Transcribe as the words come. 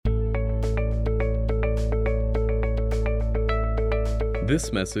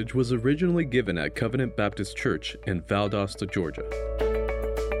This message was originally given at Covenant Baptist Church in Valdosta, Georgia.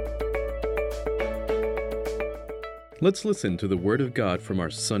 Let's listen to the Word of God from our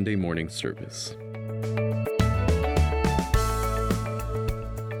Sunday morning service.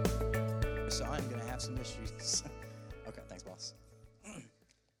 So I'm going to have some issues. Okay, thanks, boss.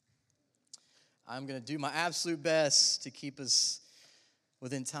 I'm going to do my absolute best to keep us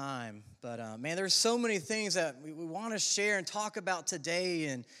within time. But, man, there's so many things that we want to share and talk about today.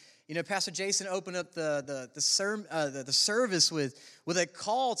 And, you know, Pastor Jason opened up the service with a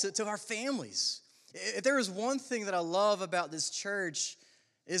call to our families. If there is one thing that I love about this church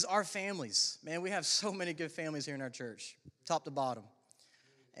is our families. Man, we have so many good families here in our church, top to bottom.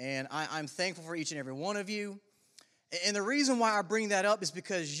 And I'm thankful for each and every one of you. And the reason why I bring that up is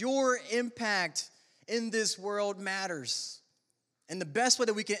because your impact in this world matters. And the best way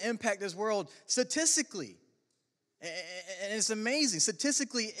that we can impact this world statistically, and it's amazing,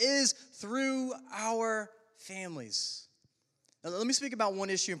 statistically is through our families. Now, let me speak about one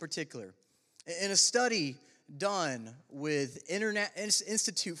issue in particular. In a study done with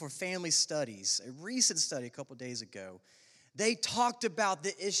Institute for Family Studies, a recent study a couple days ago, they talked about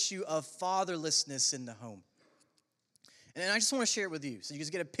the issue of fatherlessness in the home. And I just want to share it with you so you guys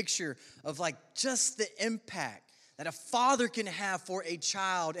get a picture of like just the impact that a father can have for a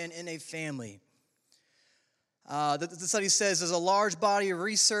child and in a family. The study says there's a large body of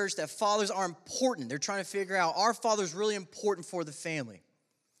research that fathers are important. They're trying to figure out, are fathers really important for the family?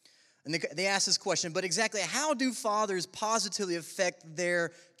 And they ask this question, but exactly how do fathers positively affect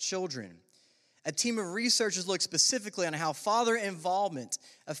their children? A team of researchers looked specifically on how father involvement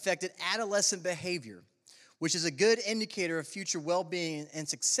affected adolescent behavior, which is a good indicator of future well-being and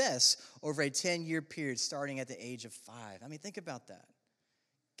success over a 10-year period starting at the age of 5. I mean, think about that.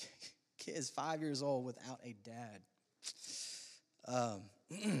 Kid is 5 years old without a dad.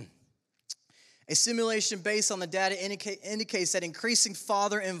 A simulation based on the data indicates that increasing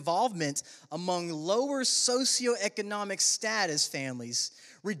father involvement among lower socioeconomic status families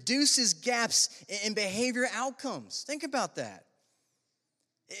reduces gaps in behavior outcomes. Think about that.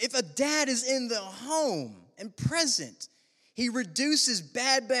 If a dad is in the home and present, he reduces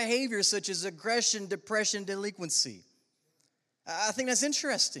bad behavior such as aggression, depression, delinquency. I think that's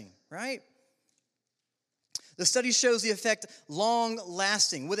interesting, right? The study shows the effect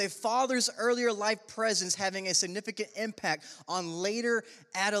long-lasting, with a father's earlier life presence having a significant impact on later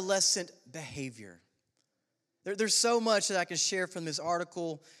adolescent behavior. There's so much that I can share from this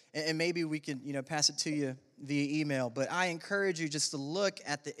article, and maybe we can, pass it to you via email. But I encourage you just to look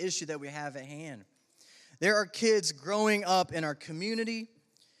at the issue that we have at hand. There are kids growing up in our community,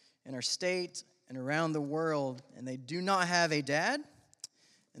 in our state, and around the world, and they do not have a dad,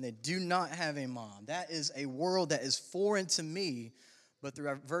 and they do not have a mom. That is a world that is foreign to me, but through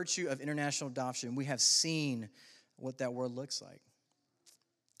our virtue of international adoption, we have seen what that world looks like.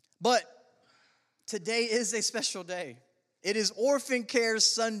 But today is a special day. It is Orphan Care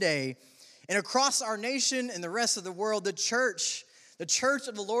Sunday, and across our nation and the rest of the world, the church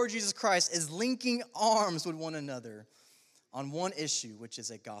of the Lord Jesus Christ is linking arms with one another on one issue, which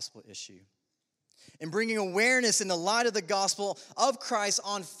is a gospel issue, and bringing awareness in the light of the gospel of Christ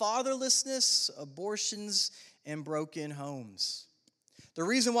on fatherlessness, abortions, and broken homes. The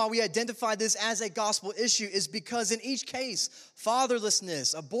reason why we identify this as a gospel issue is because in each case,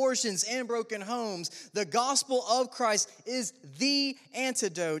 fatherlessness, abortions, and broken homes, the gospel of Christ is the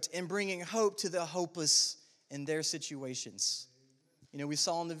antidote in bringing hope to the hopeless in their situations. We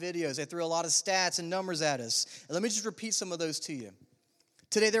saw in the videos, they threw a lot of stats and numbers at us. And let me just repeat some of those to you.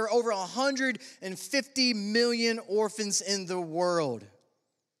 Today, there are over 150 million orphans in the world.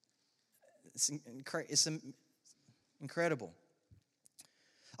 It's incredible.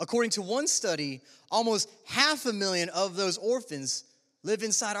 According to one study, almost 500,000 of those orphans live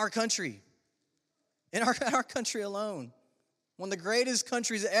inside our country. In our country alone. One of the greatest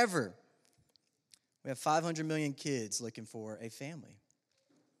countries ever. We have 500 million kids looking for a family.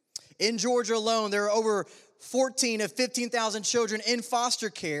 In Georgia alone, there are over 14,000 to 15,000 children in foster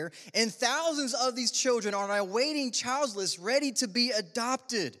care, and thousands of these children are on a waiting child's list ready to be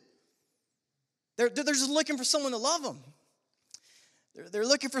adopted. They're just looking for someone to love them. They're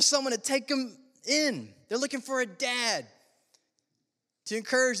looking for someone to take them in. They're looking for a dad to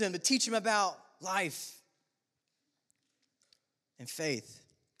encourage them, to teach them about life and faith.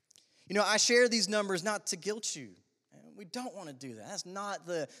 I share these numbers not to guilt you. We don't want to do that. That's not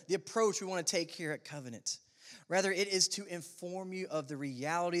the approach we want to take here at Covenant. Rather, it is to inform you of the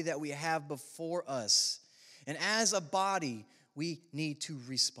reality that we have before us. And as a body, we need to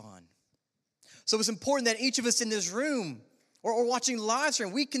respond. So it's important that each of us in this room or watching live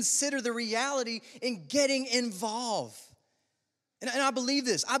stream. We consider the reality in getting involved. And I believe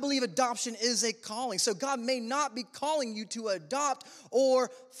this. I believe adoption is a calling. So God may not be calling you to adopt or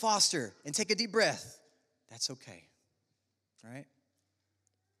foster. And take a deep breath. That's okay. All right?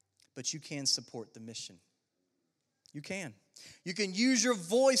 But you can support the mission. You can. You can use your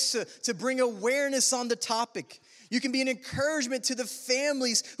voice to bring awareness on the topic. You can be an encouragement to the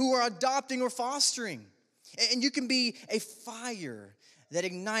families who are adopting or fostering. And you can be a fire that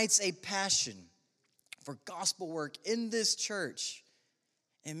ignites a passion for gospel work in this church.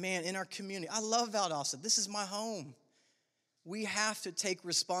 And man, in our community. I love Valdosta. This is my home. We have to take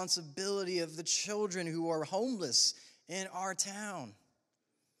responsibility of the children who are homeless in our town.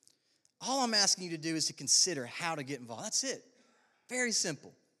 All I'm asking you to do is to consider how to get involved. That's it. Very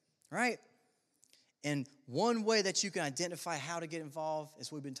simple, right? And one way that you can identify how to get involved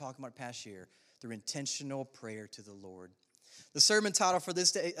is what we've been talking about past year, through intentional prayer to the Lord. The sermon title for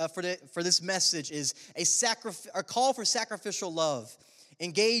this day, for this message is a call for sacrificial love,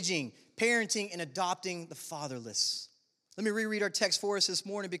 engaging, parenting, and adopting the fatherless. Let me reread our text for us this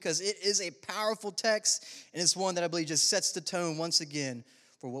morning because it is a powerful text, and it's one that I believe just sets the tone once again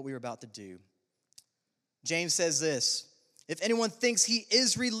for what we are about to do. James says this: if anyone thinks he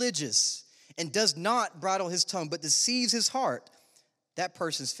is religious and does not bridle his tongue but deceives his heart, that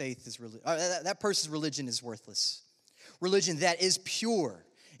person's religion is worthless. Religion that is pure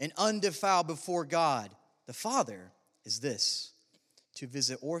and undefiled before God, the Father, is this: to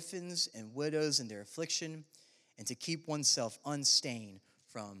visit orphans and widows in their affliction and to keep oneself unstained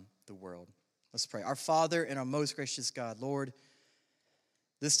from the world. Let's pray. Our Father and our most gracious God, Lord,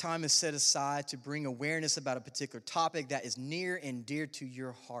 this time is set aside to bring awareness about a particular topic that is near and dear to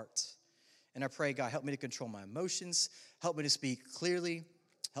your heart. And I pray, God, help me to control my emotions. Help me to speak clearly.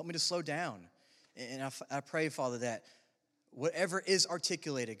 Help me to slow down. And I pray, Father, that whatever is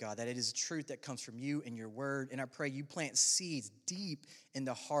articulated, God, that it is truth that comes from you and your word. And I pray you plant seeds deep in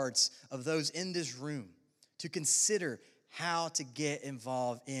the hearts of those in this room to consider how to get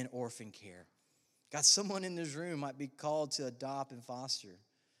involved in orphan care. God, someone in this room might be called to adopt and foster.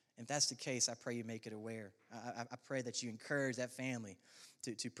 If that's the case, I pray you make it aware. I pray that you encourage that family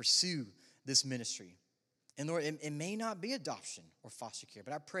to pursue this ministry. And Lord, it may not be adoption or foster care,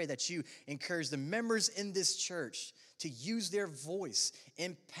 but I pray that you encourage the members in this church to use their voice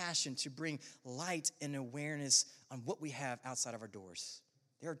and passion to bring light and awareness on what we have outside of our doors.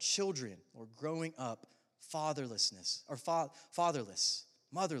 There are children who are growing up fatherless,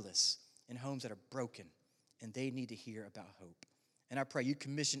 motherless, in homes that are broken, and they need to hear about hope. And I pray you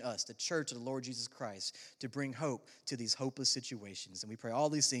commission us, the church of the Lord Jesus Christ, to bring hope to these hopeless situations. And we pray all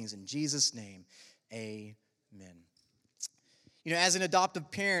these things in Jesus' name. Amen. You know, as an adoptive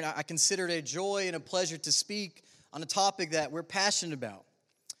parent, I consider it a joy and a pleasure to speak on a topic that we're passionate about.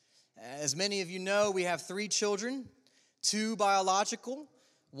 As many of you know, we have 3 children, 2 biological,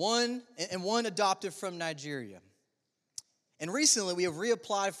 one adopted from Nigeria. And recently, we have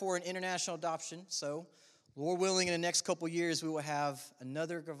reapplied for an international adoption. So, Lord willing, in the next couple years, we will have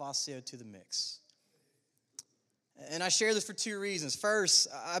another Gravasio to the mix. And I share this for 2 reasons. First,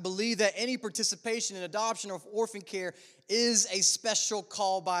 I believe that any participation in adoption or orphan care is a special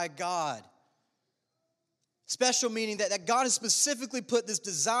call by God. Special meaning that God has specifically put this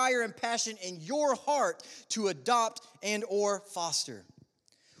desire and passion in your heart to adopt and or foster.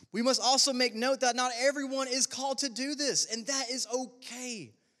 We must also make note that not everyone is called to do this, and that is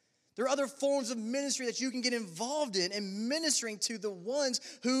okay. There are other forms of ministry that you can get involved in ministering to the ones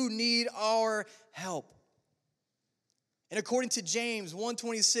who need our help. And according to James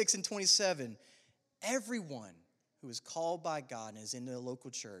 1:26 and 27, everyone who is called by God and is in the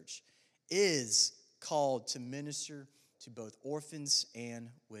local church is called to minister to both orphans and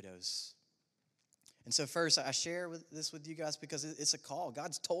widows. And so first, I share this with you guys because it's a call. God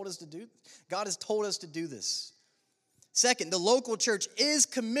has told us to do this. Second, the local church is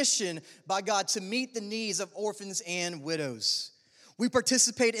commissioned by God to meet the needs of orphans and widows. We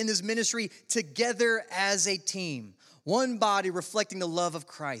participate in this ministry together as a team, one body reflecting the love of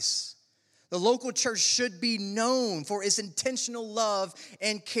Christ. The local church should be known for its intentional love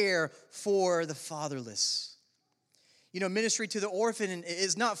and care for the fatherless. You know, ministry to the orphan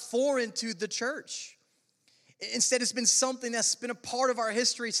is not foreign to the church. Instead, it's been something that's been a part of our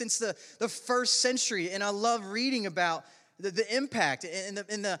history since the first century. And I love reading about the impact and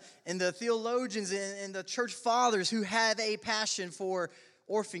the theologians and the church fathers who have a passion for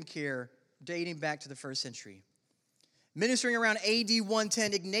orphan care dating back to the first century. Ministering around AD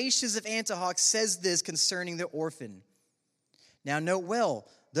 110, Ignatius of Antioch says this concerning the orphan. Now note well,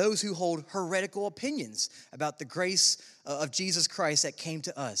 those who hold heretical opinions about the grace of Jesus Christ that came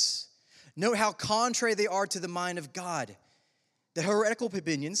to us. Note how contrary they are to the mind of God. The heretical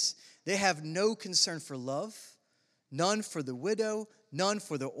opinions, they have no concern for love, none for the widow, none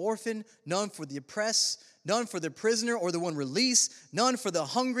for the orphan, none for the oppressed, none for the prisoner or the one released, none for the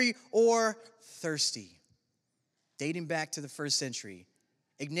hungry or thirsty. Dating back to the first century,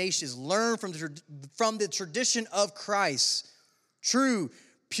 Ignatius learned from the tradition of Christ. True,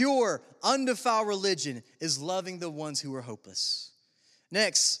 pure, undefiled religion is loving the ones who are hopeless.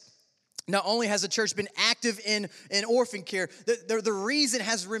 Next, not only has the church been active in orphan care, the reason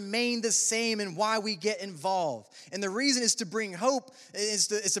has remained the same in why we get involved. And the reason is to bring hope, is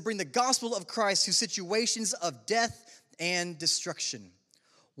to bring the gospel of Christ to situations of death and destruction.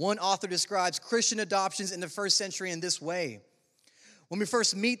 One author describes Christian adoptions in the first century in this way. When we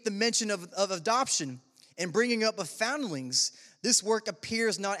first meet the mention of adoption and bringing up of foundlings, this work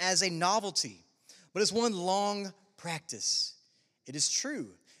appears not as a novelty, but as one long practice. It is true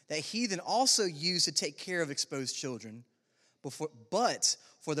that heathen also used to take care of exposed children, but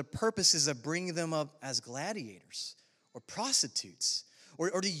for the purposes of bringing them up as gladiators or prostitutes, or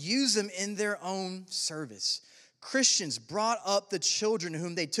to use them in their own service. Christians brought up the children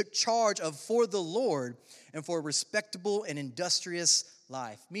whom they took charge of for the Lord and for a respectable and industrious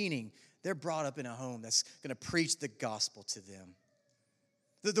life, meaning they're brought up in a home that's going to preach the gospel to them.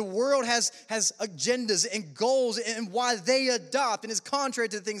 The world has agendas and goals and why they adopt, and is contrary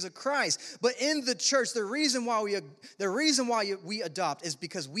to the things of Christ. But in the church, the reason why we adopt is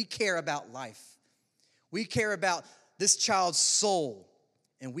because we care about life. We care about this child's soul,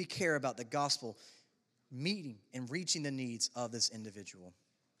 and we care about the gospel meeting and reaching the needs of this individual.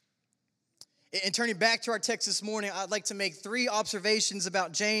 In turning back to our text this morning, I'd like to make 3 observations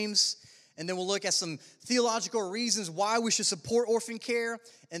about James. And then we'll look at some theological reasons why we should support orphan care.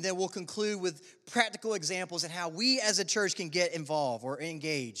 And then we'll conclude with practical examples and how we as a church can get involved or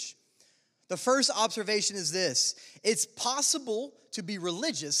engage. The first observation is this: it's possible to be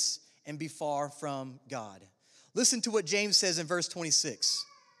religious and be far from God. Listen to what James says in verse 26.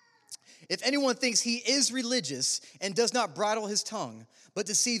 If anyone thinks he is religious and does not bridle his tongue, but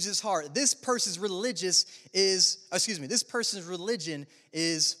deceives his heart, this person's religion is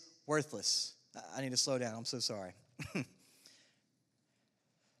worthless. I need to slow down. I'm so sorry.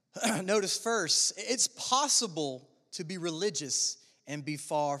 Notice first, it's possible to be religious and be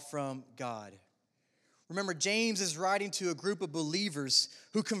far from God. Remember, James is writing to a group of believers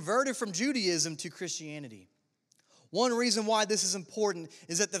who converted from Judaism to Christianity. One reason why this is important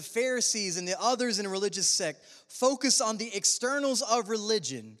is that the Pharisees and the others in a religious sect focus on the externals of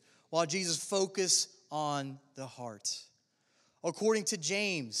religion, while Jesus focused on the heart. According to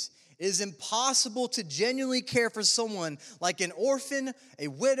James, it is impossible to genuinely care for someone like an orphan, a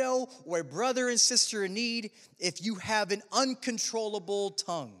widow, or a brother and sister in need if you have an uncontrollable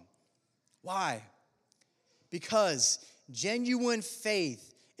tongue. Why? Because genuine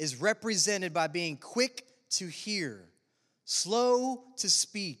faith is represented by being quick to hear, slow to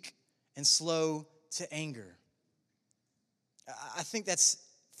speak, and slow to anger. I think that's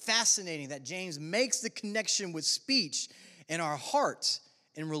fascinating that James makes the connection with speech and our heart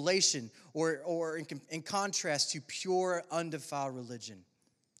in relation or in contrast to pure, undefiled religion.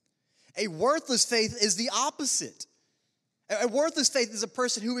 A worthless faith is the opposite. A worthless faith is a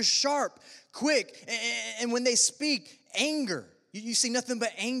person who is sharp, quick, and when they speak, anger. You see nothing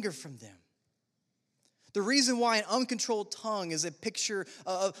but anger from them. The reason why an uncontrolled tongue is a picture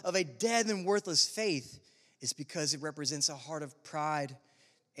of a dead and worthless faith is because it represents a heart of pride,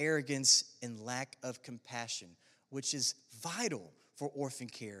 arrogance, and lack of compassion, which is vital for orphan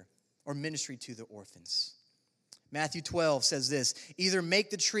care or ministry to the orphans. Matthew 12 says this: either make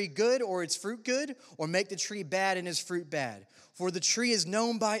the tree good or its fruit good, or make the tree bad and its fruit bad. For the tree is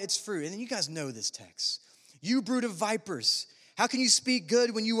known by its fruit. And then you guys know this text. You brood of vipers, how can you speak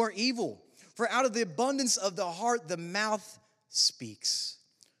good when you are evil? For out of the abundance of the heart, the mouth speaks.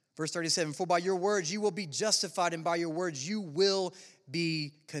 Verse 37, for by your words you will be justified, and by your words you will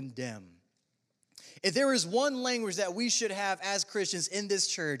be condemned. If there is one language that we should have as Christians in this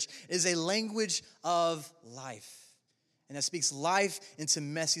church, it is a language of life. And that speaks life into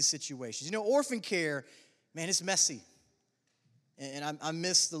messy situations. You know, orphan care, man, it's messy. And I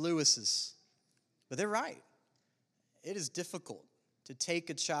miss the Lewises. But they're right. It is difficult to take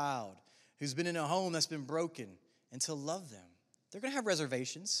a child who's been in a home that's been broken and to love them. They're going to have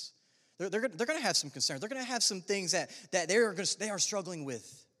reservations. They're going to have some concerns. They're going to have some things that they are struggling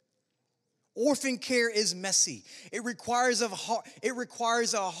with. Orphan care is messy. It requires a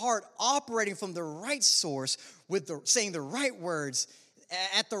heart operating from the right source with saying the right words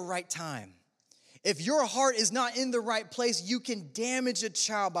at the right time. If your heart is not in the right place, you can damage a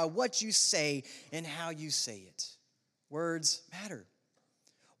child by what you say and how you say it. Words matter.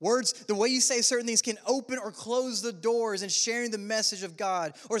 Words, the way you say certain things can open or close the doors in sharing the message of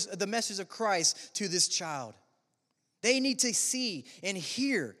God or the message of Christ to this child. They need to see and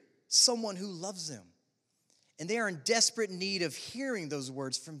hear someone who loves them. And they are in desperate need of hearing those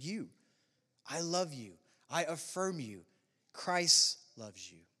words from you. I love you. I affirm you. Christ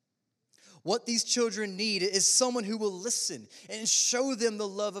loves you. What these children need is someone who will listen and show them the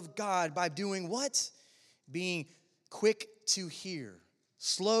love of God by doing what? Being quick to hear,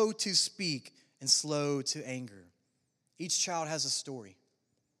 slow to speak, and slow to anger. Each child has a story,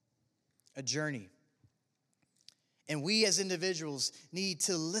 a journey. And we as individuals need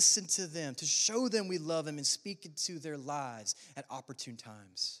to listen to them, to show them we love them and speak into their lives at opportune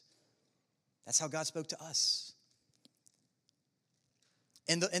times. That's how God spoke to us.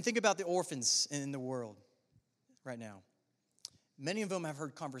 And think about the orphans in the world right now. Many of them have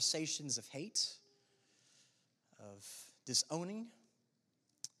heard conversations of hate, of disowning,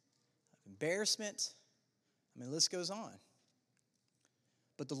 of embarrassment. I mean, the list goes on.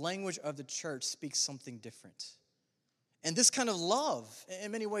 But the language of the church speaks something different. And this kind of love,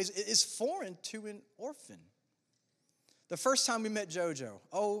 in many ways, is foreign to an orphan. The first time we met JoJo,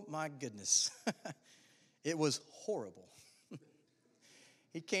 oh my goodness, it was horrible.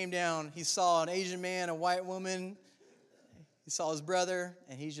 He came down, he saw an Asian man, a white woman, he saw his brother,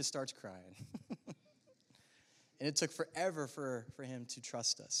 and he just starts crying. And it took forever for him to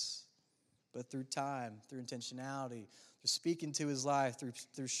trust us. But through time, through intentionality, through speaking to his life,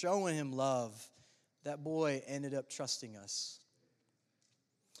 through showing him love, that boy ended up trusting us.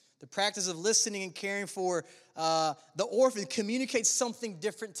 The practice of listening and caring for the orphan communicates something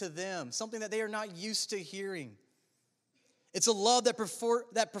different to them, something that they are not used to hearing. It's a love that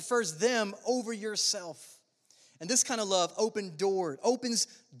prefers them over yourself. And this kind of love opens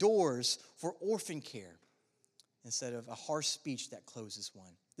doors for orphan care instead of a harsh speech that closes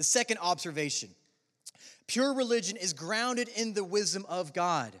one. The second observation, pure religion is grounded in the wisdom of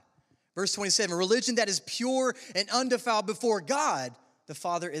God. Verse 27, religion that is pure and undefiled before God, the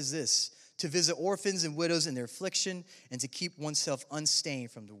Father, is this: to visit orphans and widows in their affliction and to keep oneself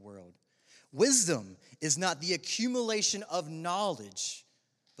unstained from the world. Wisdom is not the accumulation of knowledge,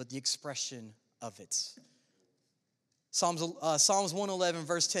 but the expression of it. Psalms 111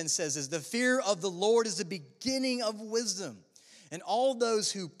 verse 10 says this: the fear of the Lord is the beginning of wisdom, and all those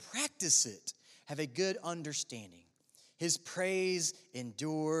who practice it have a good understanding. His praise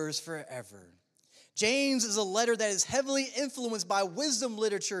endures forever. James is a letter that is heavily influenced by wisdom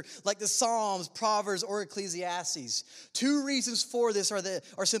literature like the Psalms, Proverbs, or Ecclesiastes. Two reasons for this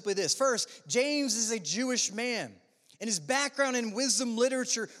are simply this. First, James is a Jewish man, and his background in wisdom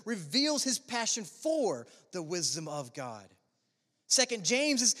literature reveals his passion for the wisdom of God. Second,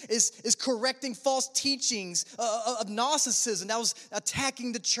 James is correcting false teachings of Gnosticism that was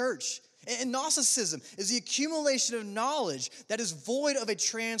attacking the church. And Gnosticism is the accumulation of knowledge that is void of a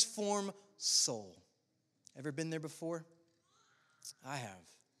transformed soul. Ever been there before? I have.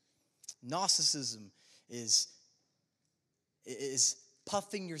 Gnosticism is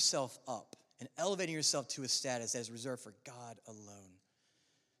puffing yourself up and elevating yourself to a status that is reserved for God alone.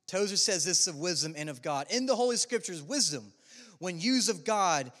 Tozer says this of wisdom and of God. In the Holy Scriptures, wisdom, when used of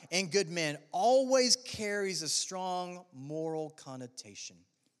God and good men, always carries a strong moral connotation.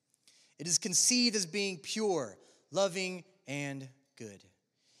 It is conceived as being pure, loving, and good.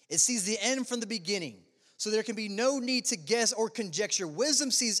 It sees the end from the beginning, so there can be no need to guess or conjecture.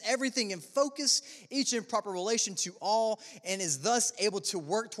 Wisdom sees everything in focus, each in proper relation to all, and is thus able to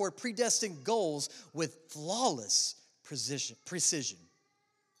work toward predestined goals with flawless precision.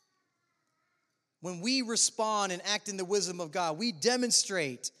 When we respond and act in the wisdom of God, we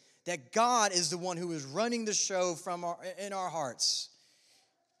demonstrate that God is the one who is running the show in our hearts.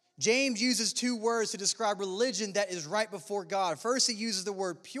 James uses two words to describe religion that is right before God. First, he uses the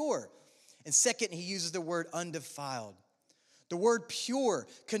word pure. And second, he uses the word undefiled. The word pure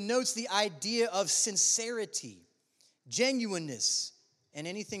connotes the idea of sincerity, genuineness, and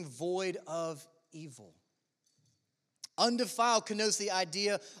anything void of evil. Undefiled connotes the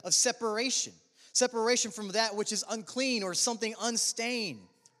idea of separation from that which is unclean or something unstained.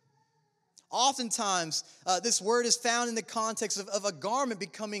 Oftentimes, this word is found in the context of a garment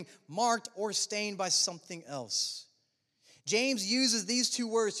becoming marked or stained by something else. James uses these two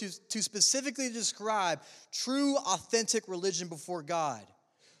words to specifically describe true, authentic religion before God,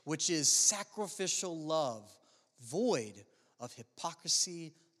 which is sacrificial love, void of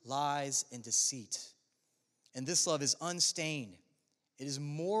hypocrisy, lies, and deceit. And this love is unstained. It is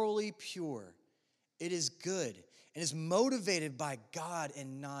morally pure. It is good and is motivated by God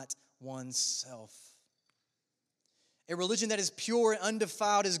and not oneself. A religion that is pure and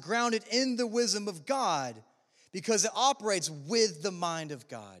undefiled is grounded in the wisdom of God because it operates with the mind of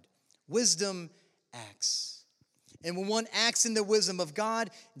God. Wisdom acts. And when one acts in the wisdom of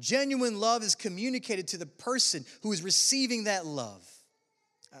God, genuine love is communicated to the person who is receiving that love.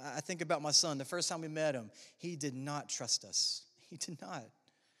 I think about my son. The first time we met him, he did not trust us. He did not.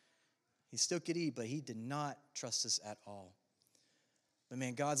 He still could eat, but he did not trust us at all. But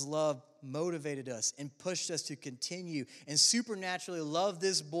man, God's love motivated us and pushed us to continue and supernaturally love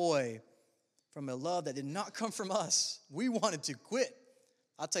this boy from a love that did not come from us. We wanted to quit.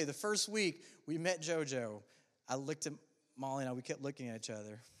 I'll tell you, the first week we met JoJo, I looked at Molly and I, we kept looking at each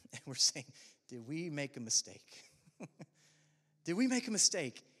other and we're saying, did we make a mistake? Did we make a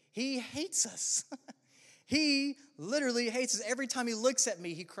mistake? He hates us. He literally hates us. Every time he looks at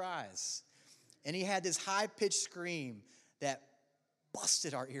me, he cries. And he had this high-pitched scream that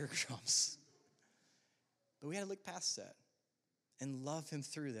busted our eardrums. But we had to look past that and love him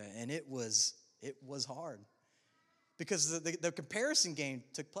through that. And it was hard. Because the comparison game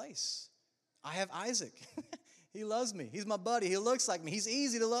took place. I have Isaac. He loves me. He's my buddy. He looks like me. He's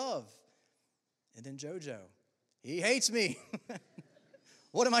easy to love. And then JoJo. He hates me.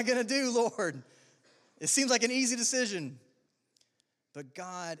 What am I going to do, Lord? It seems like an easy decision. But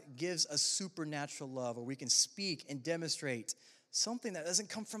God gives us supernatural love where we can speak and demonstrate something that doesn't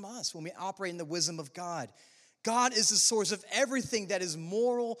come from us when we operate in the wisdom of God. God is the source of everything that is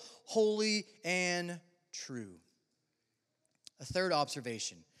moral, holy, and true. A third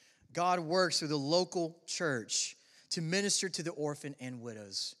observation. God works through the local church to minister to the orphan and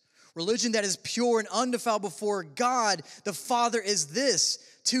widows. Religion that is pure and undefiled before God, the Father, is this,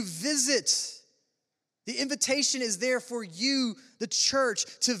 to visit. The invitation is there for you, the church,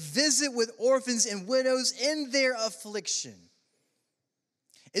 to visit with orphans and widows in their affliction.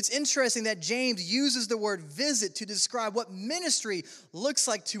 It's interesting that James uses the word visit to describe what ministry looks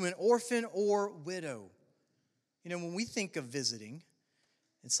like to an orphan or widow. You know, when we think of visiting,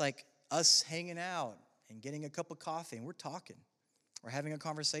 it's like us hanging out and getting a cup of coffee and we're talking. We're having a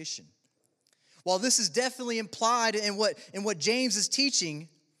conversation. While this is definitely implied in what James is teaching,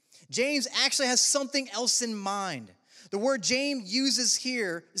 James actually has something else in mind. The word James uses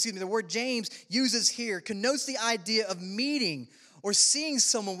here connotes the idea of meeting or seeing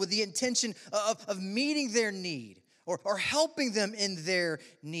someone with the intention of meeting their need or helping them in their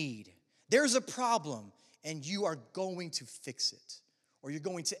need. There's a problem and you are going to fix it, or you're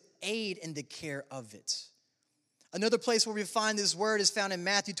going to aid in the care of it. Another place where we find this word is found in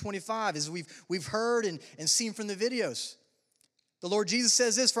Matthew 25, as we've heard and seen from the videos. The Lord Jesus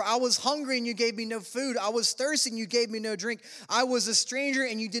says this, "For I was hungry and you gave me no food. I was thirsty and you gave me no drink. I was a stranger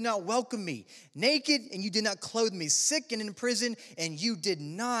and you did not welcome me. Naked and you did not clothe me. Sick and in prison and you did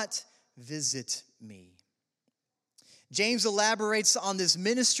not visit me." James elaborates on this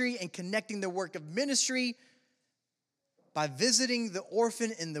ministry and connecting the work of ministry by visiting the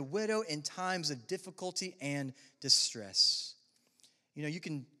orphan and the widow in times of difficulty and distress. You know, you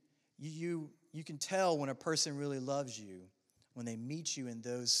can tell when a person really loves you when they meet you in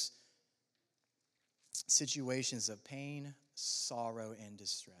those situations of pain, sorrow, and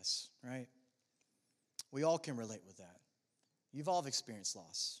distress, right? We all can relate with that. You've all experienced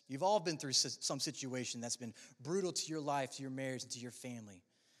loss. You've all been through some situation that's been brutal to your life, to your marriage, and to your family.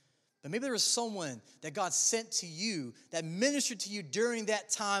 But maybe there was someone that God sent to you that ministered to you during that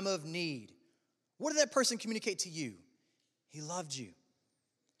time of need. What did that person communicate to you? He loved you.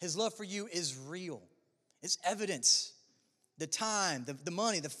 His love for you is real. It's evidence. The time, the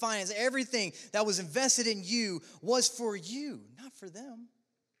money, the finance, everything that was invested in you was for you, not for them.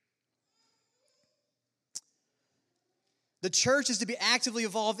 The church is to be actively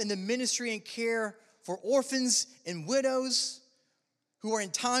involved in the ministry and care for orphans and widows who are in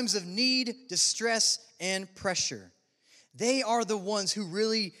times of need, distress, and pressure. They are the ones who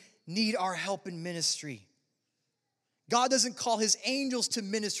really need our help in ministry. God doesn't call his angels to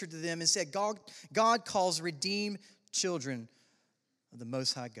minister to them. Instead, God calls redeemed children of the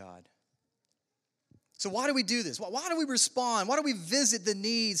Most High God. So why do we do this? Why do we respond? Why do we visit the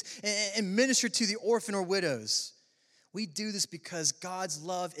needs and minister to the orphan or widows? We do this because God's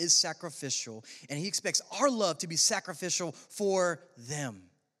love is sacrificial, and he expects our love to be sacrificial for them.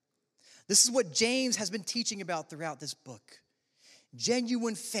 This is what James has been teaching about throughout this book.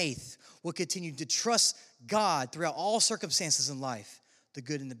 Genuine faith will continue to trust God throughout all circumstances in life, the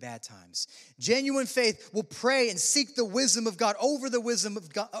good and the bad times. Genuine faith will pray and seek the wisdom of God over the wisdom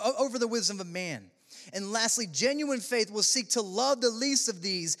of man. And lastly, genuine faith will seek to love the least of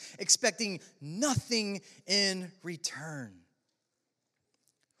these, expecting nothing in return.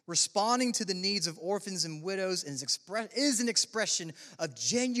 Responding to the needs of orphans and widows is an expression of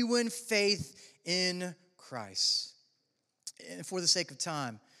genuine faith in Christ. And for the sake of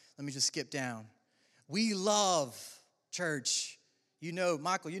time, let me just skip down. We love, church. You know,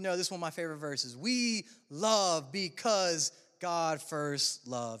 Michael, you know this is one of my favorite verses. We love because God first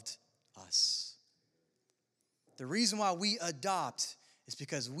loved us. The reason why we adopt is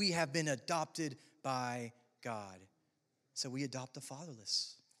because we have been adopted by God. So we adopt the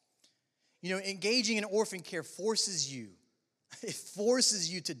fatherless. You know, engaging in orphan care forces you. It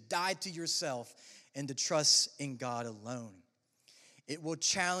forces you to die to yourself and to trust in God alone. It will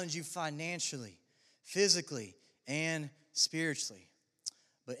challenge you financially, physically, and spiritually.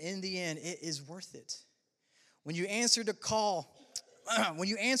 But in the end, it is worth it. When you answer the call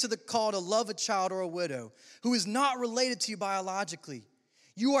to love a child or a widow who is not related to you biologically,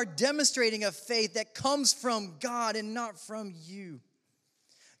 you are demonstrating a faith that comes from God and not from you.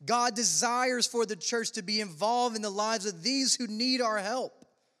 God desires for the church to be involved in the lives of these who need our help.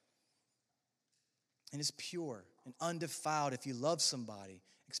 And it's pure and undefiled if you love somebody,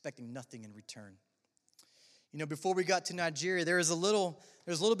 expecting nothing in return. You know, before we got to Nigeria, there was a little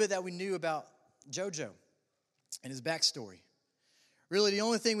bit that we knew about JoJo and his backstory. Really, the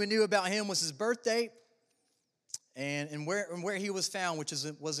only thing we knew about him was his birth date and where he was found, which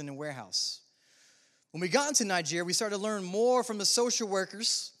was in a warehouse. When we got into Nigeria, we started to learn more from the social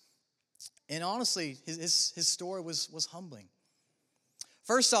workers, and honestly, his story was humbling.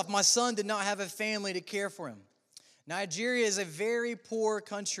 First off, my son did not have a family to care for him. Nigeria is a very poor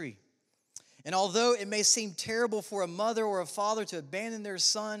country. And although it may seem terrible for a mother or a father to abandon their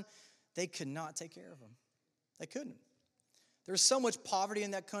son, they could not take care of him. They couldn't. There was so much poverty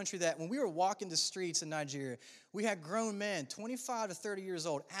in that country that when we were walking the streets in Nigeria, we had grown men, 25 to 30 years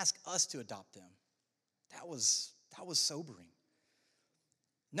old, ask us to adopt them. That was sobering.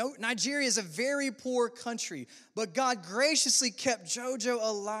 No, Nigeria is a very poor country, but God graciously kept JoJo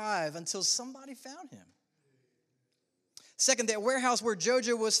alive until somebody found him. Second, that warehouse where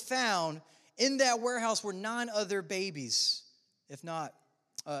JoJo was found, in that warehouse were 9 other babies, if not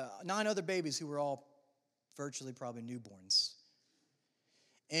 9 other babies who were all virtually probably newborns.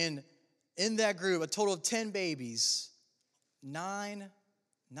 And in that group, a total of 10 babies, 9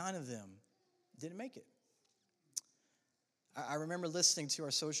 of them didn't make it. I remember listening to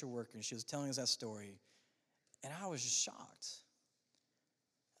our social worker, and she was telling us that story, and I was just shocked.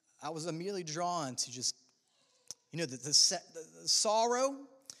 I was immediately drawn to just, you know, the sorrow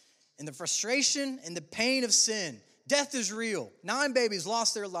and the frustration and the pain of sin. Death is real. 9 babies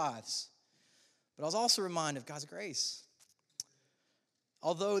lost their lives. But I was also reminded of God's grace.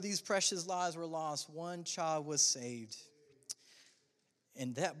 Although these precious lives were lost, 1 child was saved.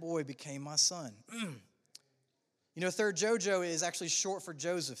 And that boy became my son. You know, third JoJo is actually short for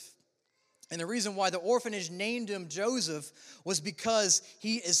Joseph. And the reason why the orphanage named him Joseph was because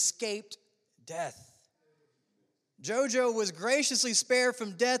he escaped death. JoJo was graciously spared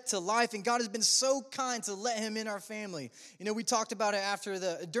from death to life, and God has been so kind to let him in our family. You know, we talked about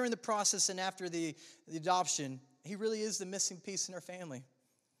it during the process and after the adoption. He really is the missing piece in our family.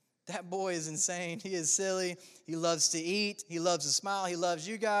 That boy is insane. He is silly. He loves to eat. He loves to smile. He loves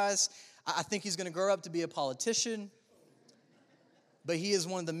you guys. I think he's going to grow up to be a politician. But he is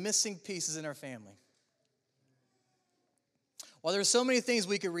one of the missing pieces in our family. While there are so many things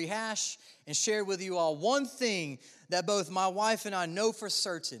we could rehash and share with you all, one thing that both my wife and I know for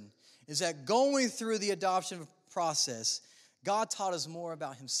certain is that going through the adoption process, God taught us more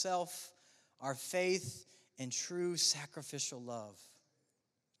about himself, our faith, and true sacrificial love.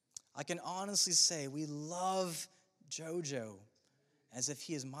 I can honestly say we love JoJo as if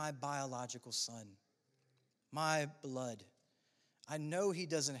he is my biological son, my blood. I know he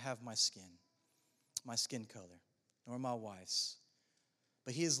doesn't have my skin color, nor my wife's.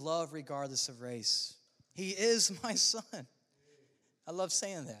 But he is loved regardless of race. He is my son. I love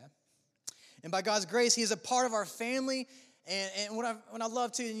saying that. And by God's grace, he is a part of our family. And what I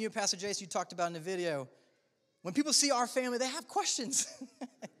love too, and you, Pastor Jason, you talked about in the video, when people see our family, they have questions.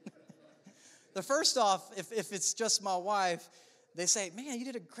 The first off, if it's just my wife, they say, man, you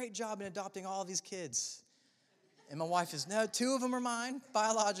did a great job in adopting all these kids. And my wife is, no, 2 of them are mine,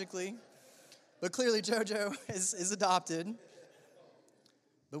 biologically. But clearly JoJo is adopted.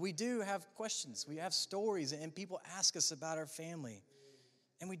 But we do have questions. We have stories, and people ask us about our family.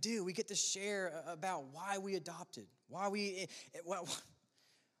 And we get to share about why we adopted. Why do we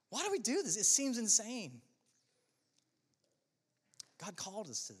do this? It seems insane. God called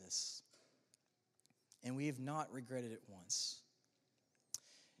us to this. and we have not regretted it once.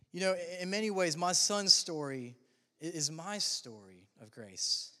 You know, in many ways, my son's story is my story of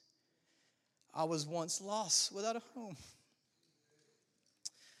grace. I was once lost without a home,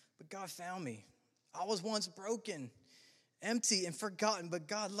 but God found me. I was once broken, empty, and forgotten, but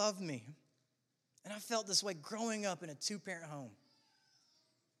God loved me. And I felt this way growing up in a two-parent home.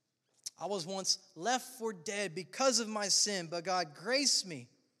 I was once left for dead because of my sin, but God graced me.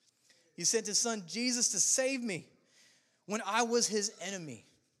 He sent his son Jesus to save me when I was his enemy.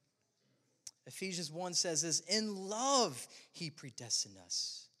 Ephesians 1 says this, in love he predestined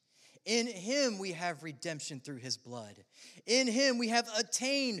us. In him we have redemption through his blood. In him we have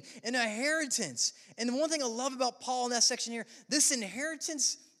attained an inheritance. And the one thing I love about Paul in that section here, this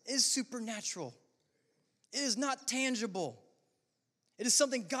inheritance is supernatural. It is not tangible. It is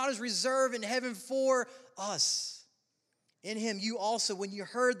something God has reserved in heaven for us. In him, you also, when you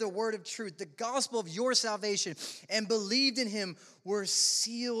heard the word of truth, the gospel of your salvation, and believed in him, were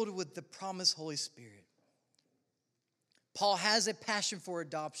sealed with the promised Holy Spirit. Paul has a passion for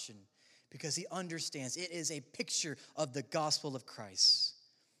adoption because he understands it is a picture of the gospel of Christ.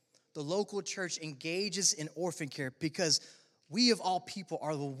 The local church engages in orphan care because we of all people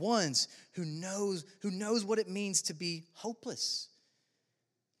are the ones who knows what it means to be hopeless,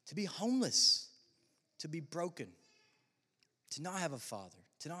 to be homeless, to be broken, to not have a father,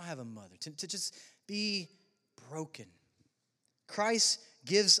 to not have a mother, to just be broken. Christ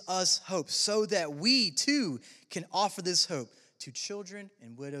gives us hope so that we too can offer this hope to children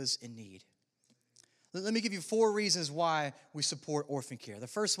and widows in need. Let me give you 4 reasons why we support orphan care. The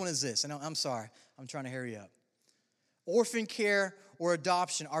first one is this, and I'm sorry, I'm trying to hurry up. Orphan care or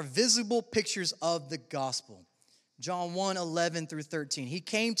adoption are visible pictures of the gospel. John 1:11 through 13. He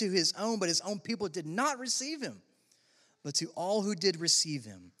came to his own, but his own people did not receive him. But to all who did receive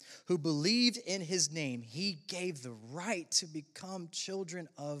him, who believed in his name, he gave the right to become children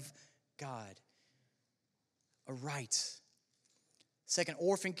of God. A right. Second,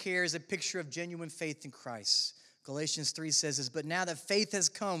 orphan care is a picture of genuine faith in Christ. Galatians 3 says this, but now that faith has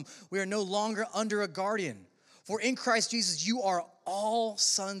come, we are no longer under a guardian. For in Christ Jesus, you are all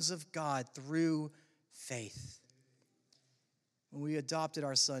sons of God through faith. When we adopted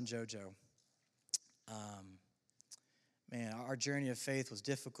our son, Jojo, our journey of faith was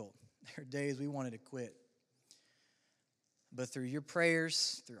difficult. There were days we wanted to quit. But through your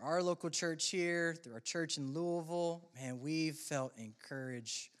prayers, through our local church here, through our church in Louisville, we felt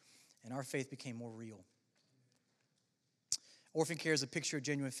encouraged, and our faith became more real. Orphan care is a picture of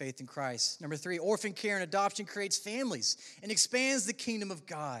genuine faith in Christ. Number 3, orphan care and adoption creates families and expands the kingdom of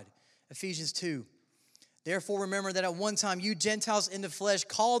God. Ephesians 2. Therefore, remember that at one time you Gentiles in the flesh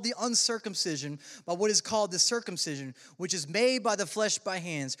called the uncircumcision by what is called the circumcision, which is made by the flesh by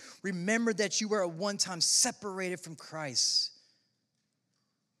hands. Remember that you were at one time separated from Christ.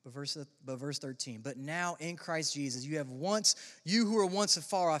 But verse 13, but now in Christ Jesus, you who were once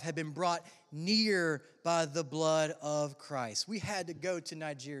afar off have been brought near by the blood of Christ. We had to go to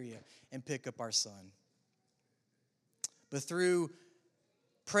Nigeria and pick up our son. But through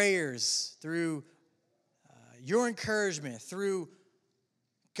prayers, through your encouragement, through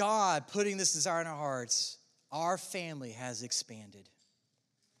God putting this desire in our hearts, our family has expanded.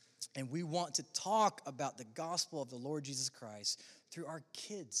 And we want to talk about the gospel of the Lord Jesus Christ through our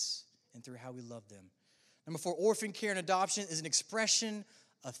kids and through how we love them. Number 4, orphan care and adoption is an expression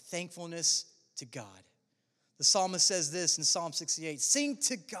of thankfulness to God. The psalmist says this in Psalm 68, sing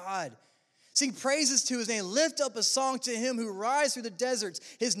to God. Sing praises to his name. Lift up a song to him who rides through the deserts.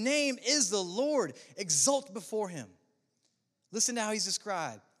 His name is the Lord. Exult before him. Listen to how he's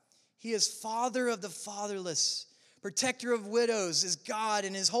described. He is father of the fatherless. Protector of widows is God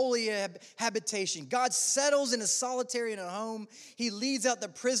in his holy habitation. God settles in a solitary in a home. He leads out the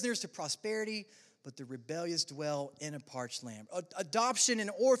prisoners to prosperity, but the rebellious dwell in a parched land. Adoption and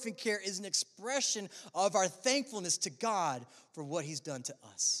orphan care is an expression of our thankfulness to God for what he's done to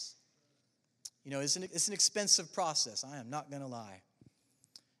us. You know, it's an expensive process. I am not going to lie.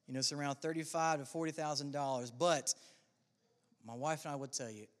 You know, it's around $35,000 to $40,000. But my wife and I would tell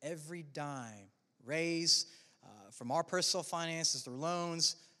you, every dime raised from our personal finances through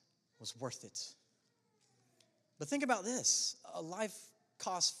loans was worth it. But think about this. A life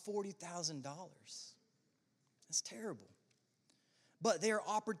costs $40,000. That's terrible. But they are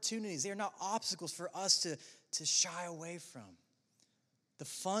opportunities. They are not obstacles for us to shy away from. The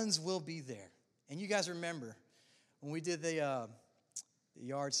funds will be there. And you guys remember when we did the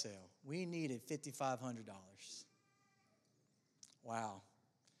yard sale, we needed $5,500. Wow.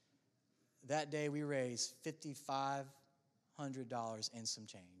 That day we raised $5,500 and some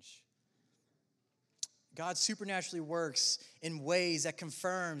change. God supernaturally works in ways that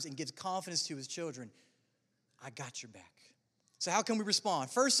confirms and gives confidence to his children. I got your back. So how can we respond?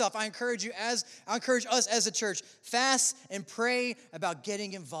 First off, I encourage us as a church, fast and pray about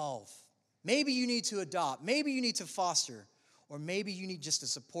getting involved. Maybe you need to adopt, maybe you need to foster, or maybe you need just to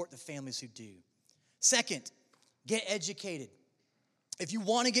support the families who do. Second, get educated. If you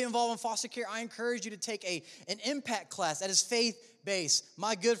want to get involved in foster care, I encourage you to take an impact class that is faith-based.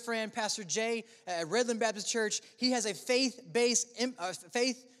 My good friend, Pastor Jay at Redland Baptist Church, he has a faith-based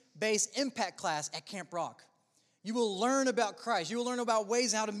impact class at Camp Rock. You will learn about Christ. You will learn about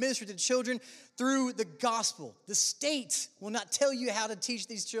ways how to minister to children through the gospel. The state will not tell you how to teach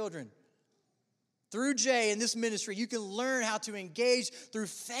these children. Through Jay and this ministry, you can learn how to engage through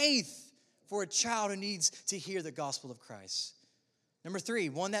faith for a child who needs to hear the gospel of Christ. Number three,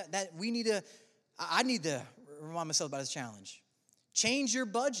 one that I need to remind myself about this challenge. Change your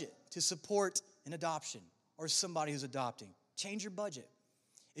budget to support an adoption or somebody who's adopting. Change your budget.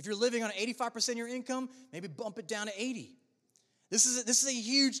 If you're living on 85% of your income, maybe bump it down to 80%. This is a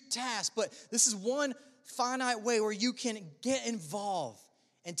huge task, but this is one finite way where you can get involved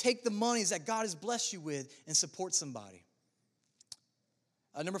and take the monies that God has blessed you with and support somebody.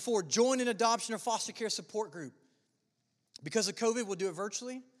 Number four, join an adoption or foster care support group. Because of COVID, we'll do it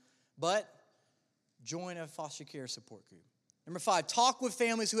virtually, but join a foster care support group. Number five, talk with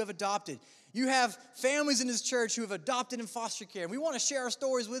families who have adopted. You have families in this church who have adopted in foster care, and we want to share our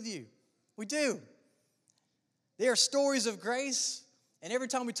stories with you. We do. They are stories of grace, and every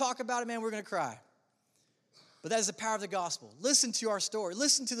time we talk about it, man, we're going to cry. But that is the power of the gospel. Listen to our story.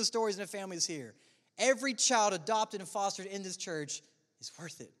 Listen to the stories in the families here. Every child adopted and fostered in this church is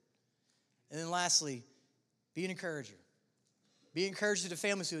worth it. And then lastly, be an encourager. Be an encourager to the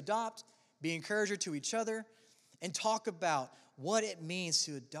families who adopt. Be an encourager to each other. And talk about what it means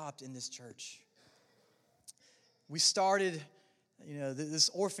to adopt in this church. We started, this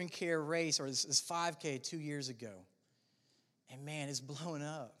orphan care race, or this 5K 2 years ago. And man, it's blowing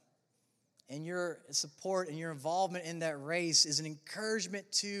up. And your support and your involvement in that race is an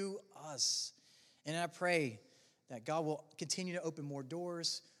encouragement to us. And I pray that God will continue to open more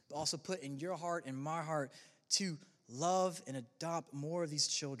doors, but also put in your heart and my heart to love and adopt more of these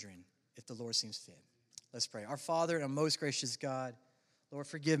children if the Lord seems fit. Let's pray. Our Father and our most gracious God, Lord,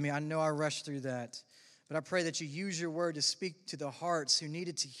 forgive me. I know I rushed through that, but I pray that you use your word to speak to the hearts who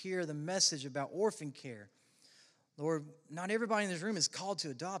needed to hear the message about orphan care. Lord, not everybody in this room is called to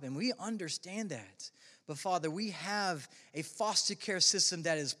adopt, and we understand that. But Father, we have a foster care system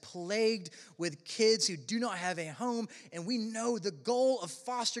that is plagued with kids who do not have a home, and we know the goal of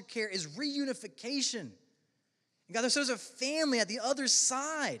foster care is reunification. And God, there's a family at the other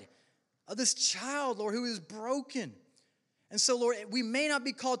side of this child, Lord, who is broken. And so, Lord, we may not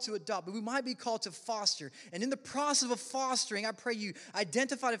be called to adopt, but we might be called to foster. And in the process of fostering, I pray you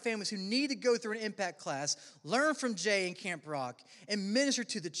identify the families who need to go through an impact class, learn from Jay and Camp Rock, and minister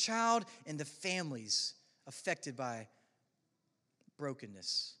to the child and the families affected by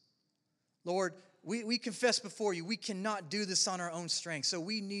brokenness. Lord, we confess before you, we cannot do this on our own strength, so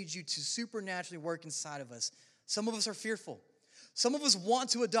we need you to supernaturally work inside of us. Some of us are fearful. Some of us want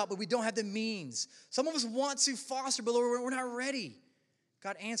to adopt, but we don't have the means. Some of us want to foster, but Lord, we're not ready.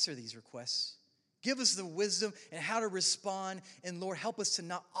 God, answer these requests. Give us the wisdom and how to respond. And Lord, help us to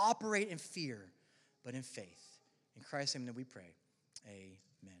not operate in fear, but in faith. In Christ's name that we pray. Amen.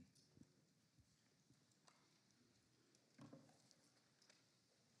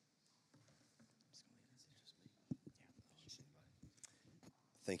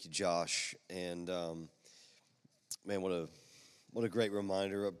 Thank you, Josh. And man, what a great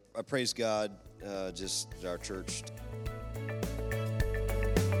reminder. I praise God, just our church.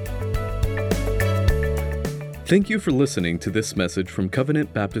 Thank you for listening to this message from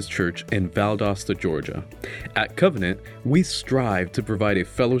Covenant Baptist Church in Valdosta, Georgia. At Covenant, we strive to provide a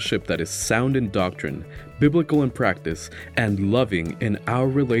fellowship that is sound in doctrine, biblical in practice, and loving in our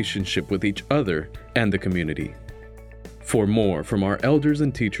relationship with each other and the community. For more from our elders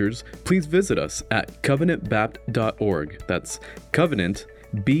and teachers, please visit us at covenantbapt.org. That's Covenant,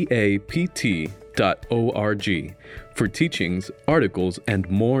 BAPT.org, for teachings, articles, and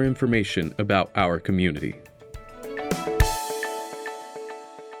more information about our community.